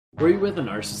Were you with a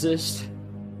narcissist?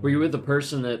 Were you with a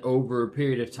person that over a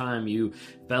period of time you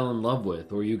fell in love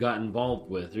with, or you got involved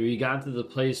with, or you got to the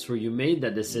place where you made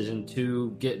that decision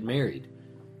to get married?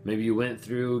 Maybe you went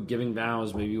through giving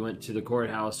vows, maybe you went to the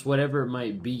courthouse, whatever it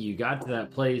might be, you got to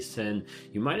that place and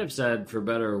you might have said for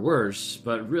better or worse,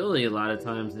 but really a lot of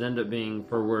times it ended up being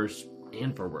for worse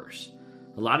and for worse.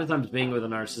 A lot of times being with a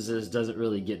narcissist doesn't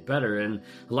really get better, and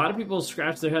a lot of people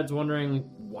scratch their heads wondering,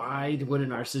 why would a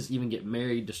narcissist even get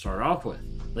married to start off with?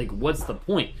 Like, what's the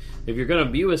point? If you're going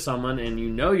to be with someone and you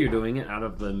know you're doing it out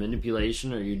of the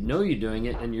manipulation, or you know you're doing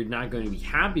it and you're not going to be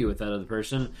happy with that other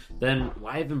person, then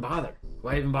why even bother?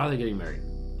 Why even bother getting married?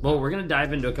 Well, we're going to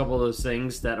dive into a couple of those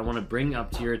things that I want to bring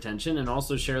up to your attention, and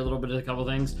also share a little bit of a couple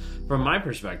things from my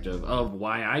perspective of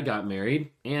why I got married,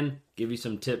 and give you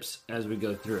some tips as we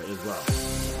go through it as well.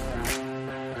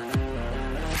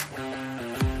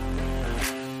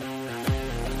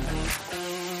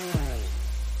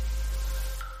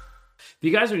 If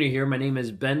you guys are new here, my name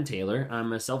is Ben Taylor.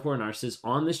 I'm a self-aware narcissist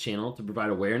on this channel to provide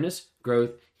awareness,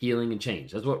 growth, healing, and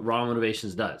change. That's what Raw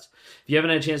Motivations does. If you haven't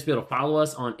had a chance to be able to follow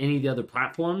us on any of the other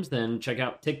platforms, then check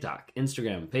out TikTok,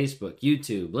 Instagram, Facebook,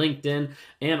 YouTube, LinkedIn,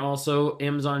 and also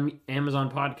Amazon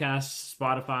Podcasts,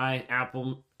 Spotify,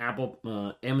 Apple,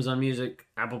 Amazon Music,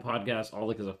 Apple Podcasts, all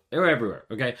the stuff. They're everywhere,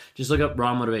 okay? Just look up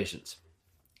Raw Motivations.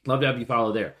 Love to have you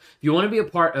follow there. If you want to be a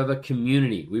part of a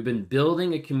community, we've been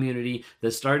building a community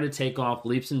that started to take off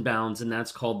leaps and bounds, and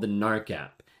that's called the NARCAP.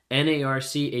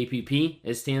 NARCAPP.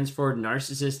 It stands for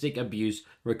Narcissistic Abuse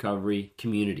Recovery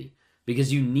Community,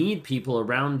 because you need people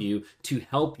around you to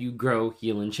help you grow,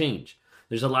 heal, and change.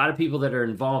 There's a lot of people that are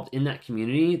involved in that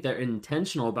community that are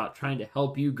intentional about trying to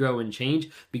help you grow and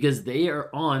change, because they are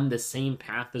on the same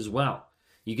path as well.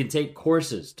 You can take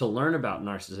courses to learn about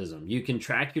narcissism. You can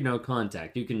track your no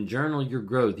contact. You can journal your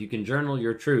growth. You can journal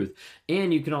your truth.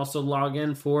 And you can also log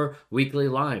in for weekly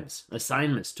lives,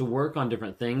 assignments to work on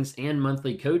different things, and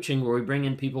monthly coaching where we bring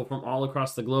in people from all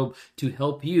across the globe to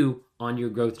help you on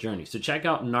your growth journey. So check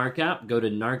out NARCAP. Go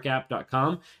to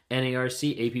narcap.com,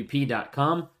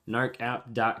 narcapp.com,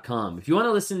 narcap.com. If you want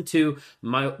to listen to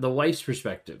the wife's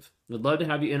perspective, I'd love to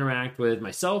have you interact with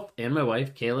myself and my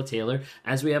wife, Kayla Taylor,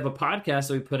 as we have a podcast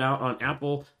that we put out on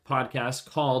Apple Podcasts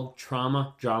called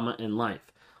Trauma, Drama, and Life.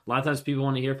 A lot of times people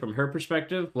want to hear from her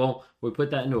perspective. Well, we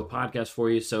put that into a podcast for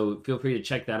you, so feel free to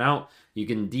check that out. You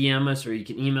can DM us or you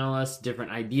can email us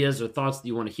different ideas or thoughts that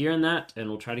you want to hear in that, and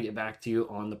we'll try to get back to you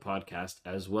on the podcast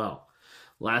as well.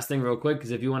 Last thing real quick, because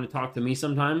if you want to talk to me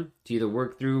sometime to either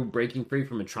work through breaking free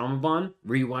from a trauma bond,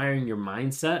 rewiring your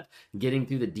mindset, getting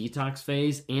through the detox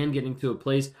phase, and getting to a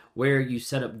place where you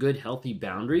set up good, healthy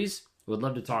boundaries, would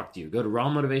love to talk to you. Go to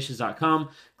rawmotivations.com,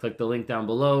 click the link down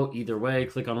below. Either way,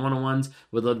 click on one-on-ones.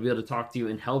 Would love to be able to talk to you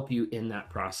and help you in that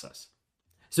process.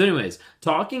 So anyways,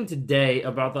 talking today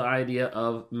about the idea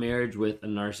of marriage with a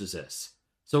narcissist.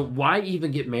 So why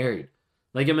even get married?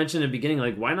 Like I mentioned in the beginning,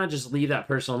 like, why not just leave that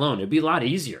person alone? It'd be a lot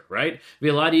easier, right? It'd be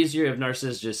a lot easier if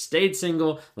narcissists just stayed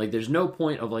single. Like, there's no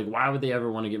point of, like, why would they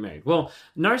ever want to get married? Well,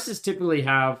 narcissists typically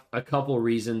have a couple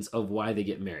reasons of why they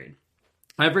get married.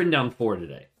 I've written down 4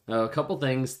 today. A couple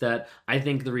things that I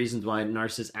think the reasons why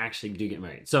narcissists actually do get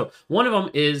married. So one of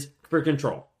them is for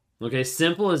control. Okay,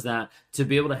 simple as that, to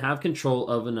be able to have control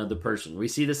of another person. We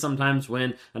see this sometimes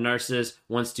when a narcissist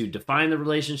wants to define the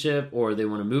relationship, or they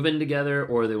want to move in together,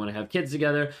 or they want to have kids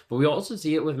together, but we also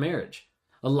see it with marriage.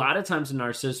 A lot of times a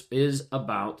narcissist is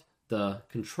about the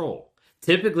control.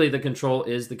 Typically, the control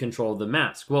is the control of the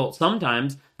mask. Well,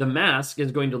 sometimes the mask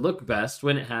is going to look best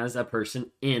when it has a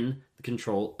person in the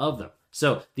control of them.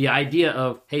 So the idea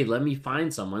of, hey, let me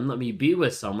find someone, let me be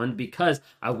with someone, because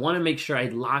I want to make sure I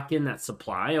lock in that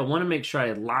supply. I want to make sure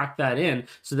I lock that in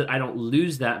so that I don't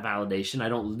lose that validation. I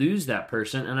don't lose that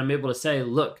person. And I'm able to say,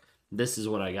 look, this is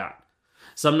what I got.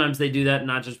 Sometimes they do that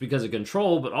not just because of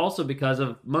control, but also because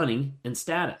of money and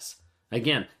status.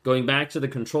 Again, going back to the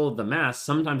control of the mask,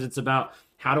 sometimes it's about,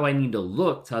 how do I need to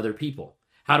look to other people?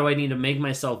 How do I need to make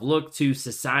myself look to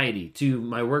society, to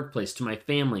my workplace, to my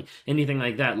family, anything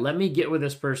like that? Let me get with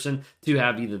this person to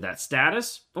have either that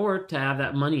status or to have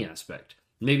that money aspect.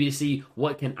 Maybe to see,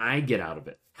 what can I get out of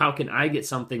it? How can I get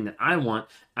something that I want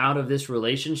out of this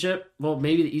relationship? Well,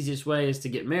 maybe the easiest way is to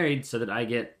get married so that I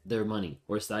get their money,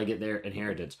 or so I get their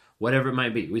inheritance, whatever it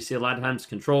might be. We see a lot of times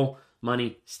control,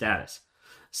 money, status.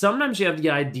 Sometimes you have the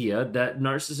idea that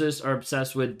narcissists are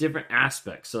obsessed with different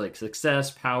aspects, so like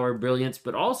success, power, brilliance,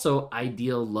 but also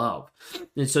ideal love.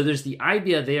 And so there's the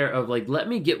idea there of, like, let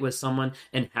me get with someone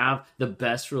and have the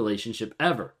best relationship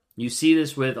ever. You see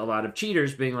this with a lot of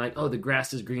cheaters being like, oh, the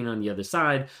grass is green on the other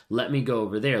side. Let me go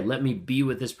over there. Let me be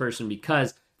with this person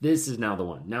because this is now the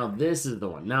one. Now this is the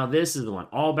one. Now this is the one.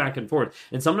 All back and forth.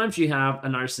 And sometimes you have a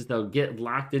narcissist that'll get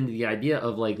locked into the idea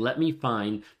of like, let me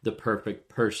find the perfect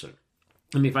person.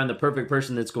 Let me find the perfect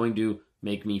person that's going to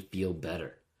make me feel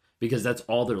better, because that's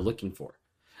all they're looking for.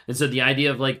 And so the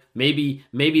idea of like, maybe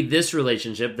this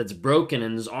relationship that's broken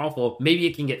and is awful, maybe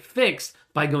it can get fixed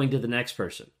by going to the next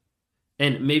person.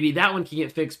 And maybe that one can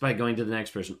get fixed by going to the next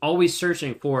person. Always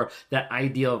searching for that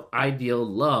ideal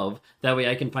love. That way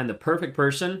I can find the perfect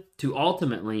person to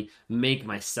ultimately make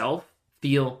myself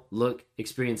feel, look,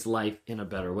 experience life in a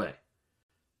better way.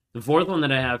 The fourth one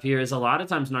that I have here is a lot of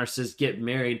times narcissists get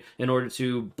married in order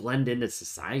to blend into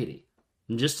society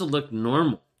and just to look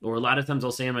normal. Or a lot of times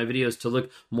I'll say in my videos to look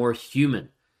more human.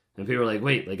 And people are like,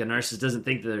 wait, like a narcissist doesn't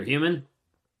think that they're human?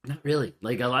 Not really.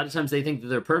 Like a lot of times they think that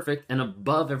they're perfect and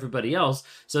above everybody else.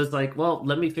 So it's like, well,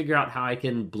 let me figure out how I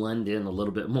can blend in a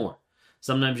little bit more.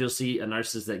 Sometimes you'll see a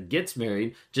narcissist that gets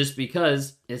married just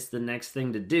because it's the next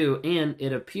thing to do and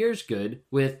it appears good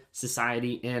with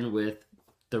society and with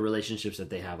the relationships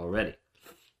that they have already.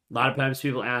 A lot of times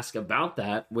people ask about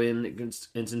that when it's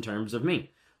in terms of me.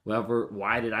 However,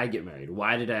 why did I get married?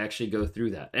 Why did I actually go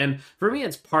through that? And for me,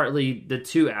 it's partly the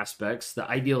two aspects, the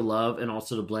ideal love and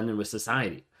also to blend in with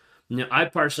society. You know, I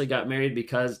partially got married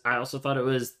because I also thought it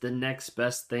was the next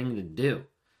best thing to do.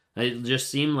 It just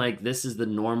seemed like this is the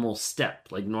normal step.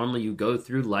 Like normally you go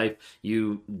through life,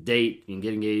 you date, you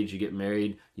get engaged, you get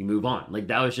married, you move on. Like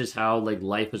that was just how like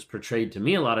life was portrayed to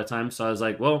me a lot of times. So I was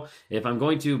like, well, if I'm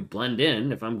going to blend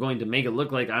in, if I'm going to make it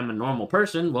look like I'm a normal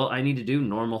person, well, I need to do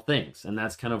normal things. And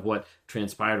that's kind of what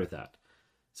transpired with that.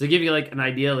 So to give you like an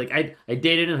idea, like I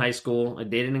dated in high school, I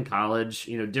dated in college,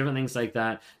 you know, different things like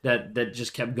that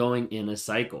just kept going in a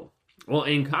cycle. Well,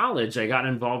 in college, I got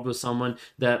involved with someone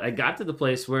that I got to the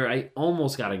place where I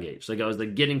almost got engaged. Like I was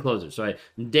like getting closer. So I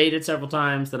dated several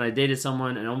times, then I dated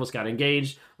someone and almost got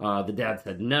engaged. The dad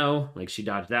said no, like she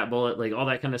dodged that bullet, like all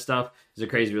that kind of stuff. It was a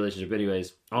crazy relationship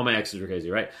anyways. All my exes were crazy,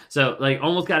 right? So like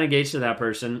almost got engaged to that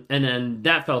person and then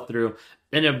that fell through.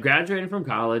 Ended up graduating from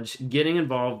college, getting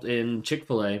involved in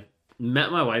Chick-fil-A,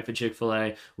 met my wife at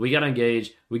Chick-fil-A, we got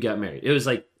engaged, we got married. It was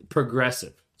like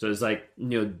progressive. So it's like,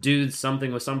 you know, do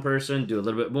something with some person, do a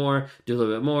little bit more,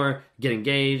 get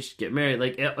engaged, get married.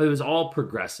 Like it was all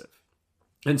progressive.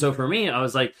 And so for me, I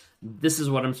was like, this is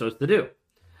what I'm supposed to do.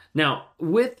 Now,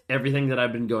 with everything that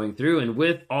I've been going through and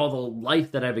with all the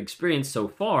life that I've experienced so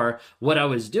far, what I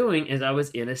was doing is I was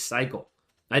in a cycle.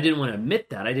 I didn't want to admit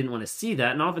that. I didn't want to see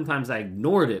that. And oftentimes I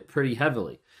ignored it pretty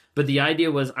heavily. But the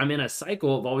idea was I'm in a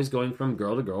cycle of always going from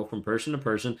girl to girl, from person to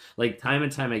person, like time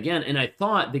and time again. And I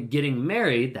thought that getting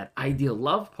married, that ideal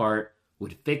love part,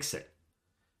 would fix it.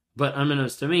 But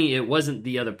unbeknownst to me, it wasn't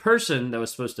the other person that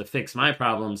was supposed to fix my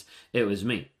problems. It was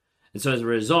me. And so as a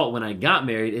result, when I got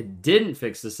married, it didn't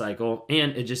fix the cycle.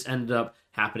 And it just ended up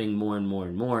happening more and more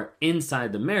and more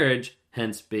inside the marriage,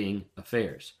 hence being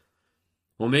affairs.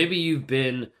 Well, maybe you've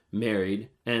been married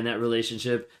and that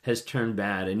relationship has turned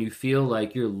bad and you feel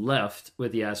like you're left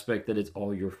with the aspect that it's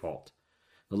all your fault.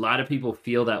 A lot of people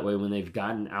feel that way when they've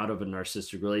gotten out of a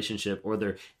narcissistic relationship or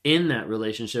they're in that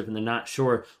relationship and they're not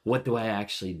sure, what do I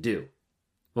actually do?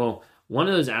 Well, one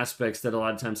of those aspects that a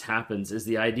lot of times happens is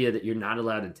the idea that you're not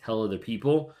allowed to tell other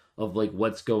people of like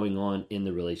what's going on in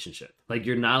the relationship. Like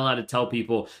you're not allowed to tell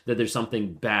people that there's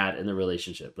something bad in the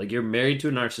relationship. Like you're married to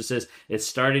a narcissist, it's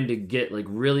starting to get like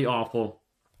really awful.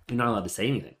 You're not allowed to say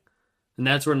anything. And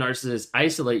that's where narcissists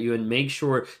isolate you and make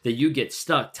sure that you get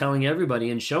stuck telling everybody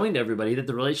and showing to everybody that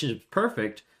the relationship's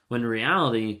perfect when in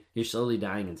reality, you're slowly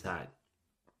dying inside.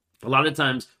 A lot of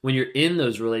times when you're in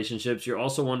those relationships, you're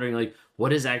also wondering like,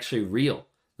 what is actually real?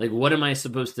 Like, what am I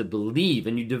supposed to believe?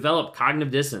 And you develop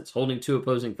cognitive dissonance, holding two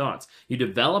opposing thoughts. You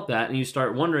develop that and you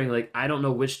start wondering, like, I don't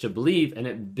know which to believe. And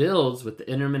it builds with the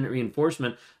intermittent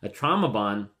reinforcement, a trauma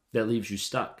bond that leaves you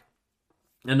stuck.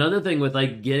 Another thing with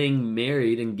like getting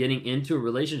married and getting into a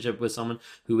relationship with someone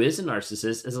who is a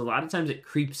narcissist is a lot of times it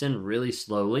creeps in really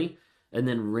slowly and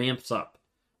then ramps up.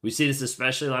 We see this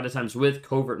especially a lot of times with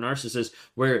covert narcissists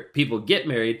where people get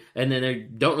married and then they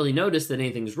don't really notice that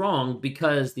anything's wrong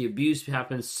because the abuse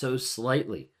happens so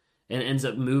slightly and ends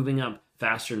up moving up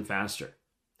faster and faster.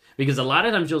 Because a lot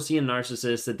of times you'll see in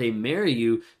narcissists that they marry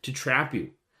you to trap you,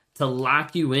 to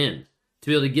lock you in, to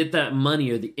be able to get that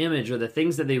money or the image or the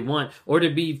things that they want, or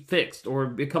to be fixed or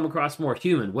become across more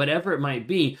human, whatever it might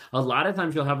be. A lot of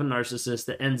times you'll have a narcissist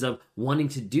that ends up wanting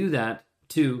to do that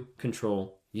to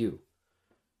control you.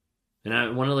 And I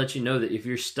want to let you know that if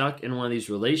you're stuck in one of these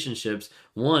relationships,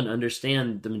 one,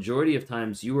 understand the majority of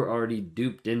times you were already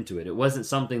duped into it. It wasn't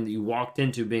something that you walked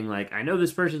into being like, I know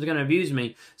this person's going to abuse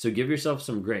me, so give yourself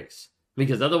some grace.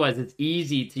 Because otherwise it's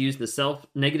easy to use the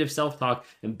negative self-talk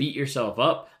and beat yourself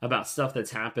up about stuff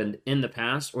that's happened in the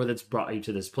past or that's brought you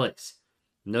to this place.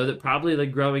 Know that probably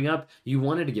like growing up, you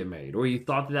wanted to get married or you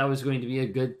thought that was going to be a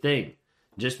good thing.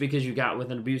 Just because you got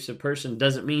with an abusive person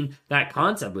doesn't mean that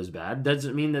concept was bad.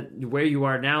 Doesn't mean that where you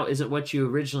are now isn't what you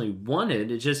originally wanted.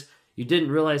 It's just you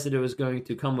didn't realize that it was going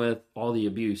to come with all the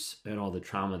abuse and all the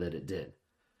trauma that it did.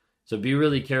 So be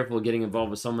really careful getting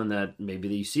involved with someone that maybe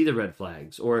you see the red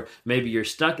flags, or maybe you're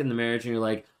stuck in the marriage and you're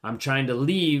like, I'm trying to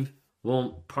leave.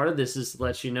 Well, part of this is to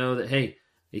let you know that, hey,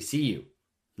 I see you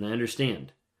and I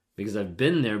understand because I've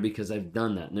been there, because I've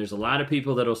done that. And there's a lot of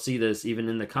people that'll see this even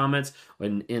in the comments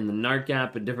and in the NARC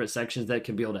app and different sections that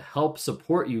can be able to help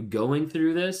support you going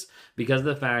through this because of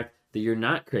the fact that you're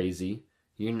not crazy,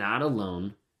 you're not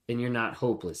alone, and you're not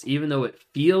hopeless, even though it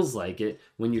feels like it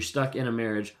when you're stuck in a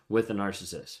marriage with a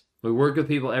narcissist. We work with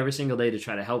people every single day to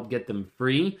try to help get them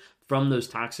free from those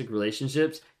toxic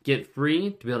relationships, get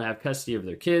free to be able to have custody of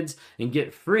their kids, and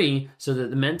get free so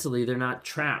that mentally they're not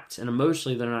trapped and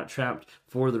emotionally they're not trapped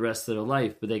for the rest of their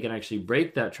life, but they can actually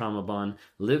break that trauma bond,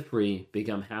 live free,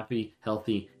 become happy,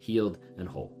 healthy, healed, and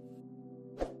whole.